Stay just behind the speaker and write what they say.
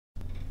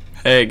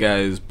Hey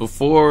guys,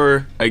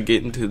 before I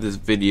get into this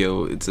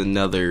video, it's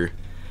another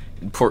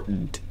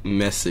important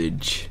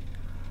message.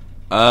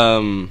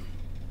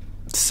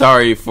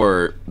 Sorry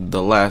for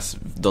the last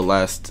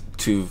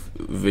two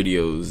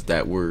videos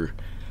that were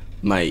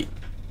my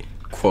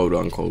quote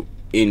unquote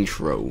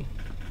intro.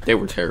 They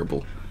were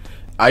terrible.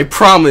 I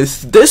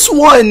promise this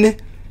one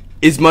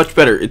is much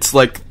better. It's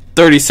like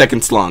 30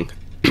 seconds long.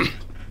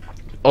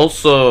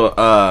 Also,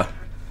 I'm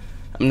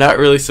not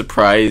really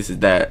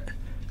surprised that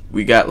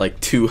we got like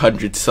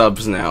 200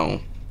 subs now,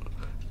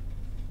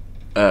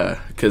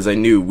 because I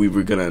knew we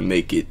were gonna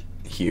make it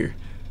here,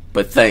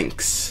 but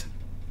thanks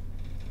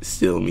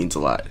still means a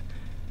lot.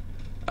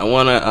 I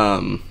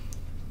wanna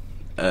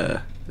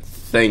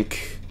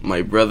thank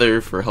my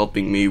brother for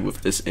helping me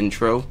with this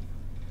intro.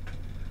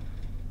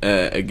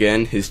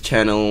 Again, his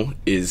channel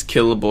is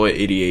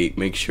Killaboy88.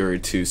 Make sure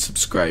to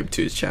subscribe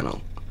to his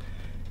channel.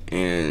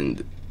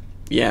 And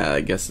yeah, I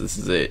guess this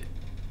is it.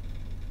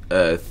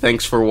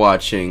 Thanks for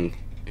watching.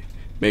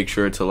 Make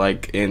sure to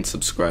like and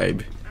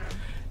subscribe,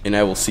 and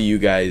I will see you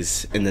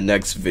guys in the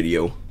next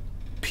video.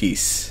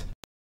 Peace.